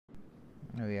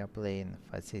We are playing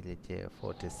Facility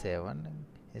 47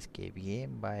 escape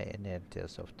game by Inertia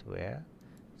software.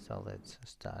 So let's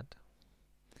start.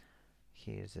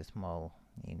 Here's a small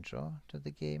intro to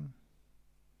the game.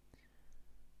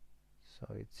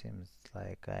 So it seems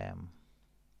like I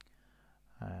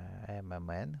am a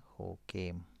man who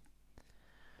came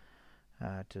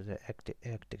to the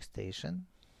Arctic station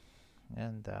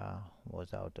and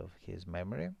was out of his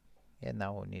memory, and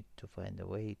now we need to find a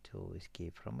way to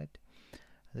escape from it.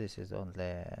 This is only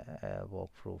a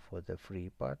walkthrough for the free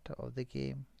part of the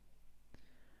game.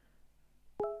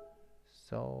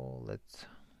 So let's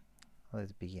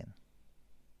begin.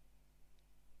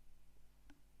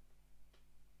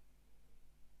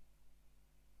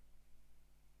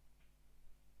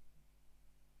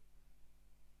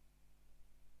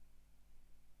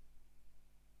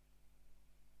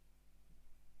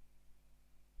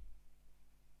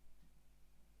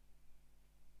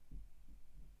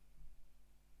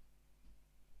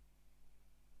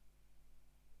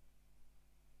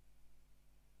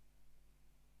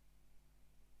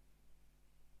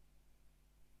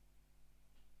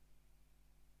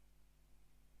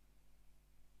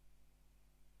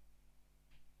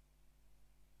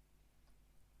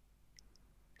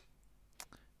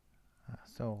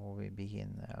 So we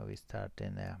begin. We start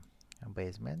in a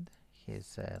basement.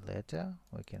 Here's a letter.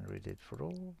 We can read it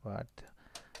through, but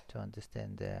to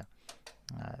understand the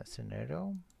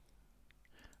scenario.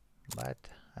 But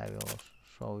I will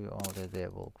show you only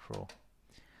the walkthrough.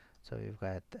 So we've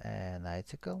got an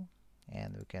icicle,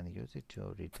 and we can use it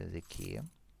to read the key.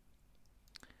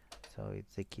 So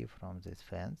it's the key from this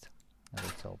fence.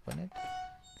 Let's open it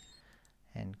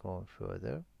and go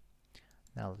further.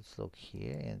 Now let's look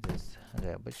here in this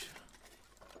garbage.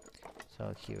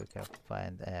 So here we can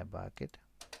find a bucket.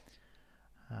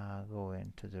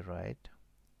 Going to the right.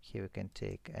 Here we can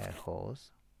take a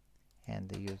hose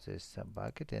and use this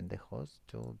bucket and the hose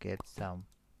to get some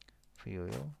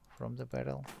fuel from the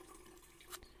barrel.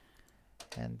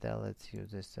 And let's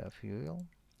use this fuel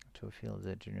to fill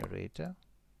the generator.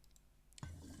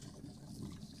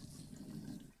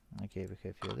 Okay, we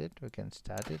have filled it. We can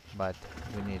start it, but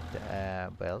we need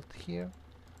a belt here.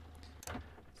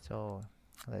 So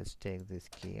let's take this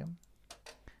key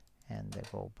and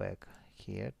go back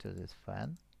here to this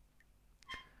fan.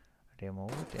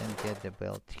 Remove it and get the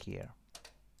belt here.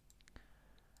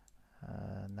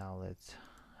 Now let's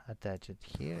attach it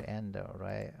here and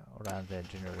run the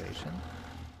generation.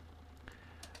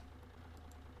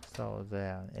 So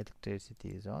the electricity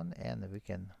is on, and we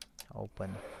can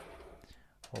open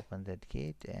that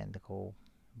gate and go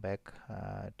back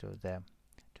to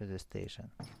the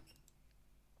station.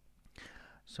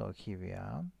 So here we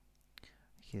are.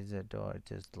 Here's the door. It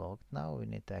is locked now. We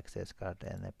need access card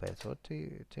and a password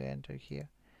to enter here.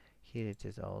 Here it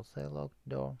is also a locked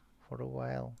door for a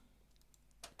while.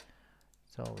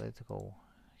 So let's go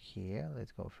here.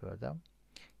 Let's go further.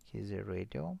 Here's a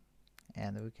radio,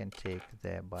 and we can take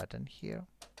the button here.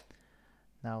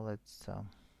 Now let's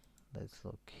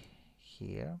look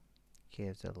here.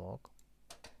 Here's a lock.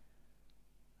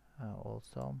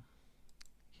 Also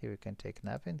here we can take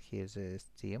nothing. Here's a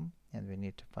steam, and we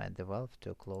need to find the valve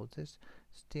to close this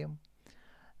steam.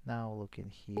 Now looking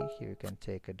here we can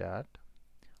take a dart.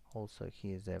 Also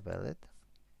here's a wallet,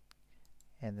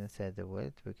 and inside the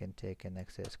wallet we can take an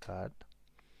access card.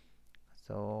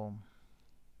 So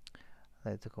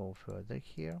let's go further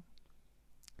here.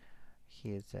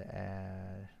 Here's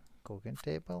a cooking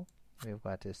table. We've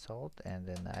got a salt and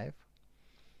a knife,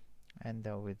 and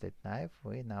with that knife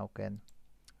we now can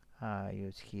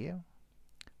use here.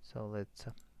 So let's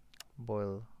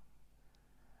boil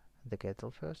the kettle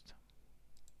first.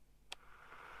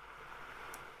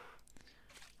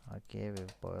 Okay,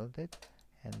 we've boiled it,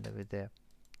 and with the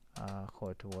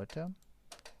hot water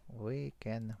we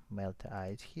can melt the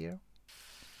ice here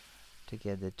to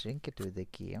get the trinket with the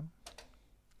key.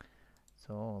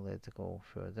 So let's go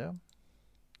further.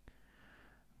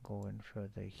 Going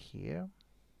further here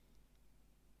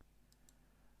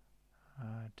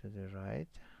to the right.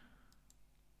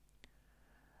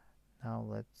 Now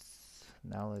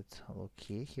let's look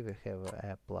here. Here we have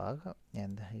a plug,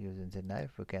 and using the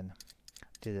knife we can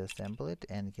disassemble it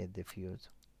and get the fuse.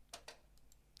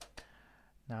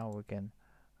 Now we can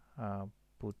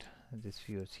put this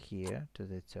fuse here to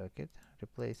the circuit,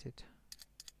 replace it.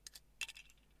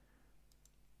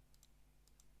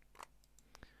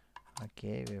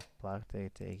 Okay, we've plugged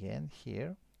it again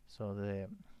here, so the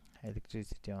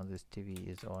electricity on this TV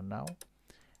is on now.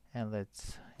 And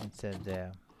let's insert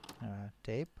the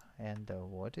tape and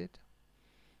word it,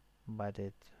 but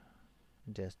it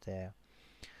just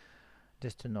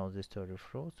just to know the story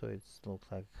through. So it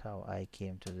looks like how I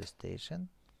came to the station.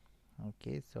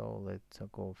 Okay, so let's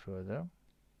go further.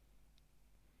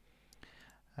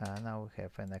 Now we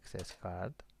have an access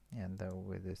card, and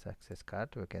with this access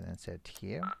card we can insert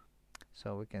here.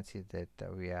 So we can see that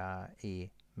we are a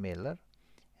mailer,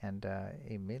 and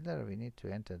a mailer we need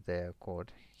to enter the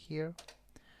code here.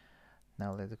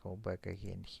 Now let's go back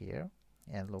again here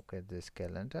and look at this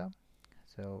calendar.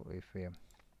 So if we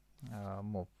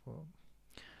move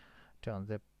turn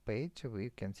the page, we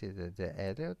can see that the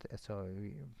Elliot. So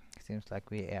seems like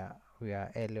we are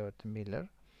Elliot Miller.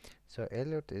 So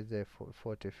Elliot is the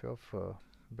 45th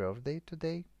birthday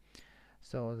today.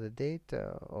 So the date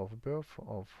of birth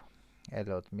of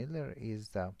Elliot Miller is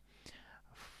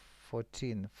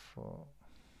 14th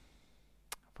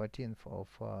of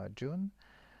June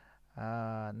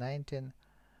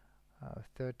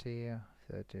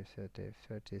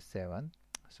 1937.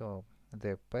 So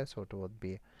the password would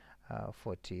be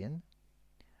 14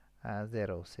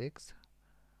 06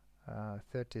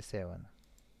 37.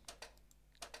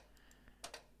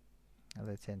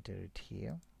 Let's enter it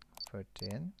here.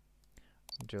 14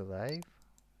 July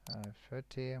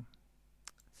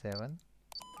 37.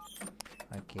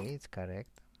 Okay, it's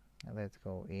correct. Let's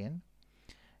go in,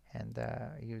 and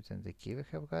using the key we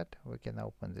have got, we can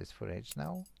open this fridge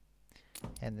now,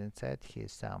 and inside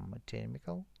here's some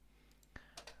chemical.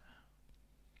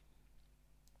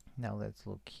 Now let's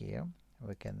look here.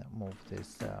 We can move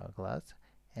this glass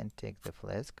and take the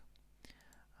flask.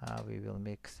 We will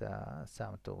mix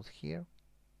some tools here.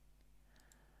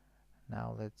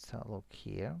 Now let's look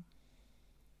here.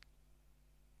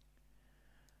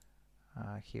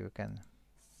 Here we can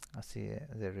see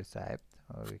the recipe.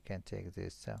 We can take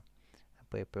this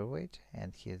paperweight,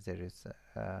 and here's the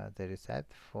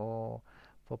recipe for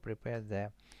prepare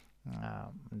the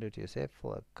do-it-yourself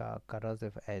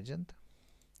corrosive agent.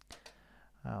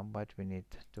 But we need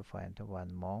to find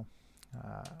one more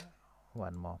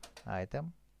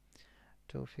item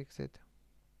to fix it.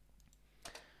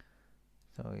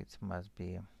 So it must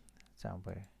be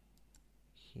somewhere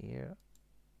here.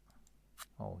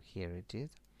 Oh, here it is.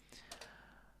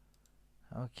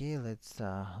 Okay, let's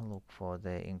look for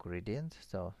the ingredients.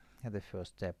 So the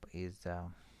first step is the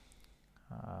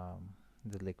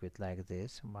liquid like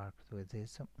this, marked with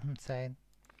this sign,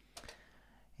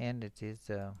 and it is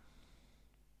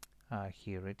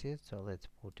here it is. So let's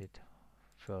put it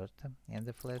first in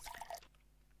the flask.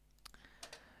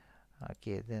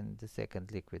 Okay, then the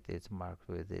second liquid is marked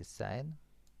with this sign.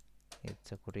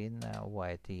 It's a green,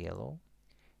 white, yellow,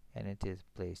 and it is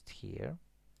placed here.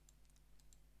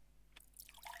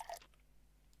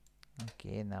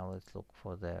 Okay, now let's look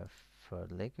for the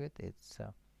third liquid. It's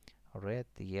red,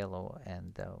 yellow,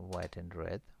 and white and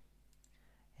red,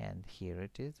 and here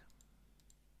it is.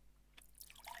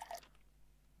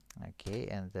 Okay,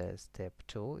 and the step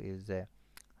 2 is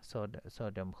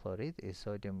sodium chloride is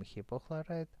sodium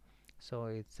hypochlorite. So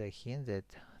it's a hint that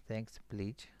thanks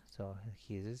bleach. So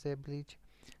here is a bleach.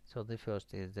 So the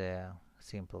first is the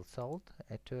simple salt,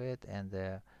 add to it, and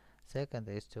the second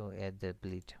is to add the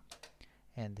bleach.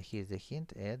 And here's a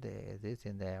hint, add this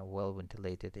in the well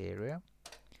ventilated area.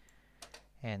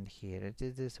 And here it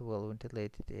is, this well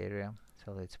ventilated area.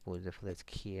 So let's put the flask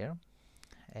here,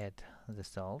 add the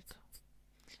salt,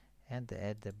 and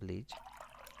add the bleach.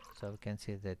 So we can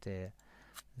see that the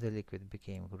liquid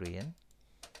became green.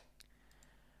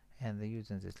 And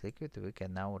using this liquid, we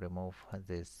can now remove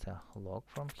this lock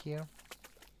from here.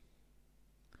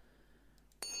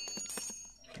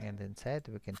 And inside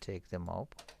we can take the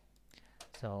mop.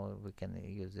 So we can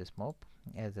use this mop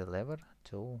as a lever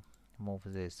to move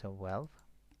this valve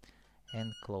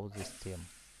and close the steam.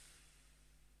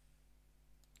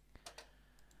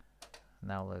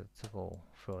 Now let's go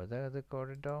further the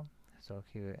corridor. So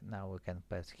here now we can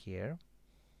pass here.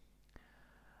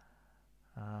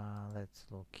 Let's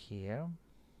look here.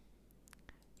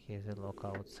 Here's a lock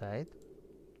outside.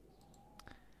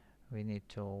 We need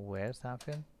to wear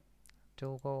something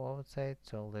to go outside.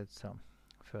 So let's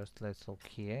first let's look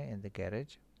here in the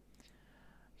garage.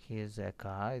 Here's a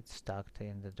car. It's stuck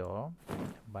in the door,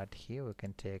 but here we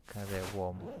can take the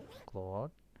warm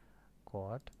cord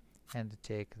and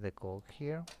take the cork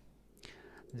here.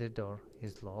 The door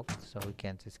is locked, so we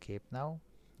can't escape now.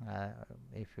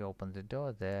 If you open the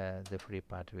door, the free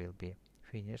part will be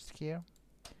finished here.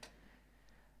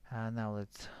 Now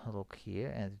let's look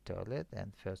here at the toilet,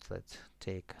 and first let's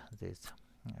take this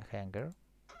hanger.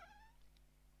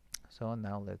 So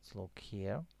now let's look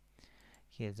here.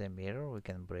 Here's a mirror. We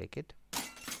can break it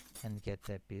and get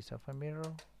a piece of a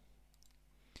mirror.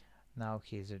 Now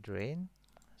here's a drain,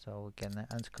 so we can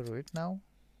unscrew it now.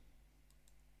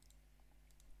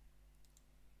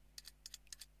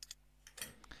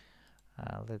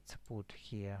 Let's put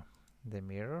here the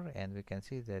mirror, and we can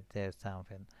see that there's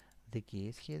something. The key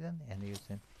is hidden, and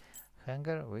using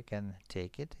hanger we can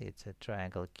take it. It's a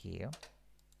triangle key.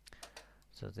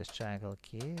 So this triangle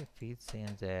key fits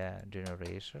in the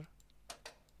generator.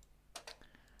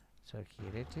 So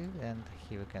here it is, and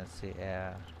here we can see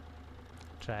a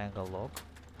triangle lock.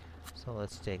 So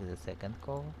let's take the second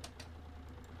call.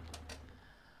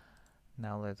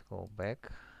 Now let's go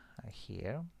back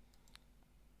here.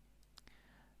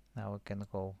 Now we can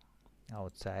go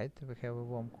outside. We have a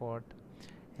warm cord,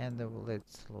 and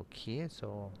let's look here.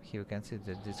 So here you can see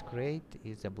that this crate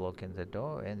is blocking the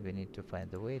door, and we need to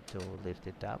find a way to lift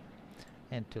it up.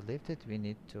 And to lift it we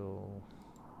need to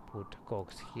put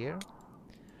cogs here,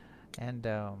 and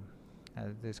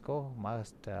this cog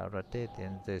must rotate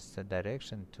in this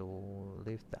direction to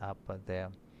lift up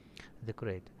the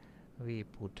crate. We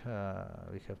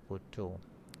have put 2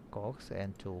 cogs,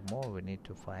 and 2 more we need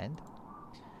to find,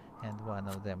 and one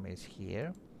of them is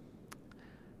here.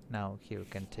 Now here we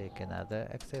can take another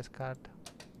access card,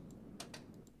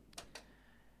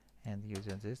 and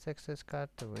using this access card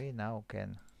we now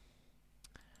can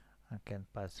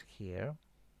pass here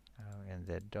in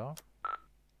the door.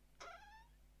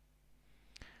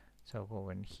 So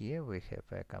going here we have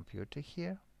a computer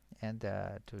here, and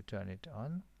to turn it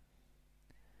on,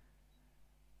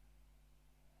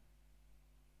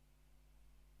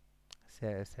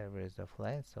 server is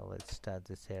offline, so let's start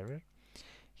the server.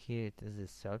 Here it is,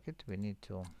 this circuit, we need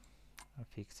to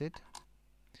fix it.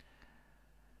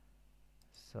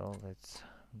 So let's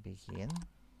begin.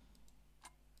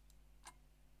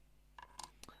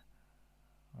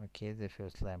 Okay, the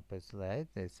first lamp is light,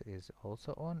 this is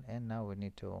also on, and now we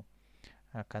need to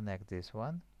connect this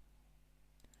one,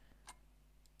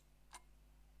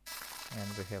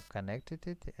 and we have connected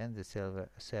it, and the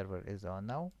server is on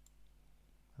now.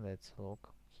 Let's look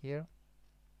here.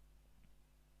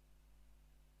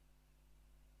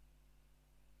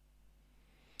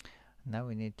 Now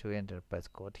we need to enter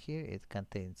passcode here. It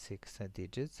contains 6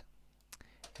 digits,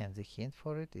 and the hint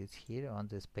for it is here on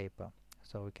this paper.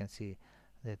 So we can see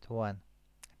that 1,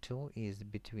 2 is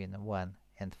between 1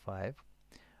 and 5.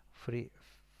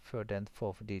 3rd and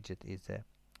 4th digit is the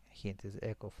hint is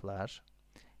echo flash,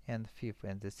 and 5th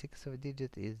and the 6th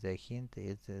digit is the hint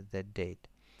is the date.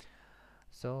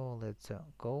 So let's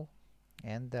go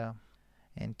and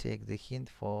take the hint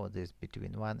for this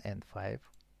between 1 and 5.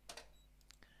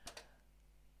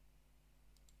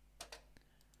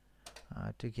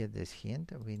 To get this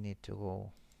hint we need to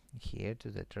go here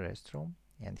to the restroom,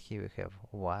 and here we have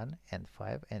 1 and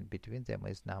 5, and between them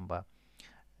is number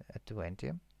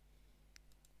 20.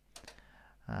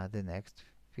 The next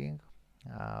thing,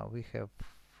 we have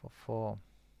 4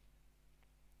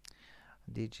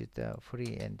 digit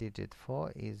 3 and digit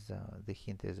 4 is the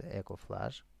hint is echo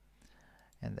flash,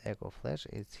 and echo flash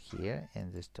is here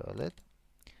in this toilet.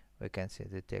 We can see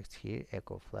the text here,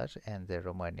 echo flash, and the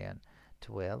Romanian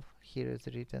 12 here is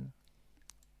written,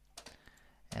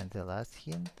 and the last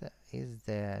hint is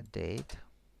the date.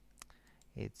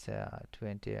 It's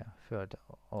 23rd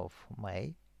of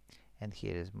May, and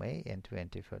here is May, and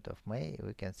 23rd of May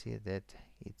we can see that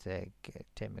it's a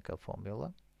chemical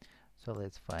formula. So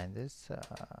let's find this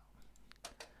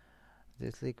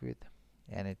this liquid,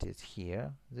 and it is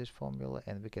here, this formula,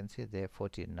 and we can see the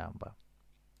 14 number.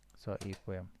 So if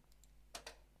we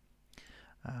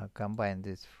combine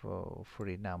these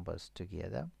 3 numbers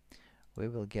together, we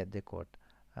will get the code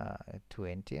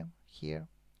 20 here,